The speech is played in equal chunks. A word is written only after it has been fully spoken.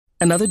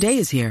Another day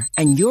is here,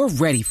 and you're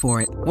ready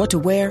for it. What to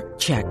wear?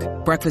 Check.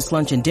 Breakfast,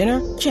 lunch, and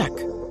dinner? Check.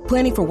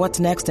 Planning for what's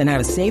next and how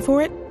to save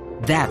for it?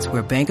 That's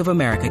where Bank of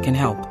America can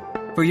help.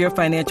 For your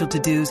financial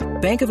to-dos,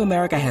 Bank of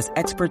America has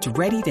experts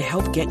ready to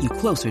help get you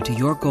closer to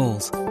your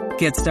goals.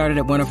 Get started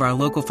at one of our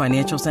local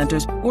financial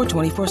centers or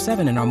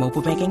 24/7 in our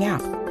mobile banking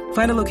app.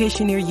 Find a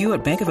location near you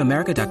at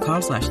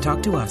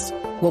bankofamerica.com/talktous.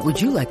 What would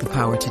you like the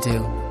power to do?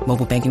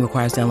 Mobile banking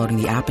requires downloading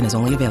the app and is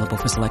only available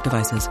for select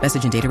devices.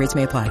 Message and data rates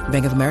may apply.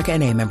 Bank of America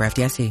NA, member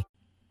FDIC.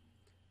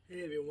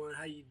 Hey everyone,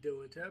 how you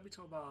doing? Today I'll be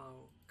talking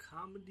about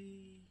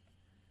comedy,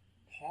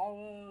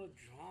 horror,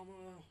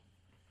 drama,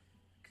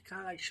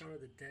 kind of like Shaun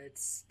of the Dead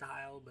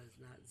style, but it's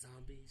not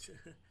zombies.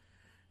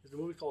 There's a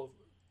movie called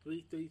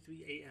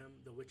 3:33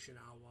 a.m. The Witching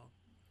Hour,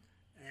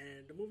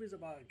 and the movie is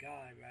about a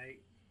guy,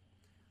 right?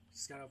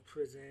 He's got out of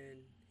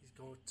prison. He's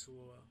going to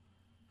a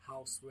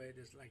house where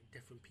there's like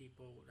different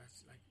people.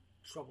 That's like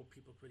troubled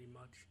people, pretty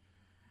much.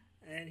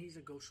 And he's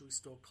a grocery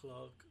store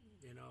clerk,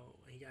 you know.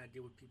 And he got to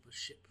deal with people's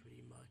shit,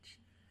 pretty much.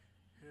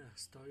 Yeah,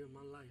 story of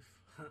my life.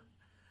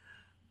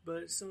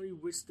 But suddenly,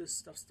 this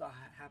stuff started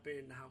happening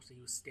in the house that he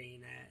was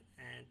staying at,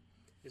 and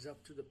it's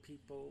up to the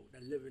people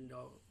that live in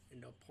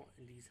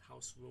these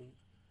house room,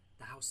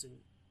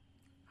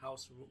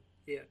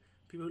 yeah,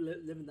 people who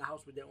live in the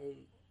house with their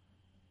own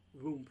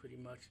room, pretty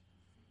much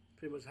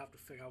have to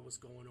figure out what's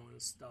going on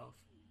and stuff.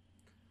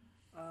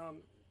 I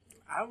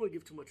don't want to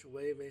give too much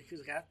away, man,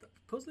 because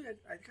personally,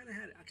 I kind of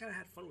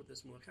had fun with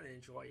this movie. I kind of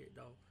enjoy it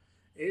though.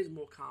 It is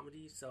more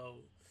comedy,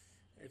 so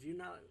if you're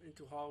not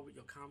into horror with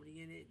your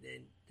comedy in it,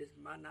 then this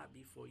might not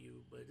be for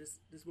you. But this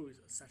movie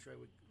is saturated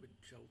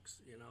with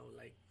jokes, you know,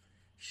 like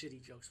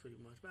shitty jokes pretty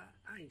much. But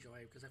I enjoy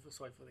it because I feel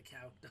sorry for the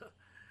character.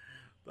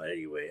 But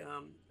anyway,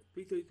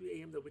 3:33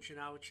 a.m. The Witching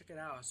Hour. Check it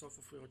out. I saw it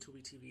for free on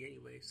Tubi TV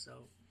anyway,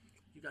 so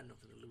you got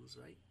nothing to lose,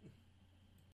 right?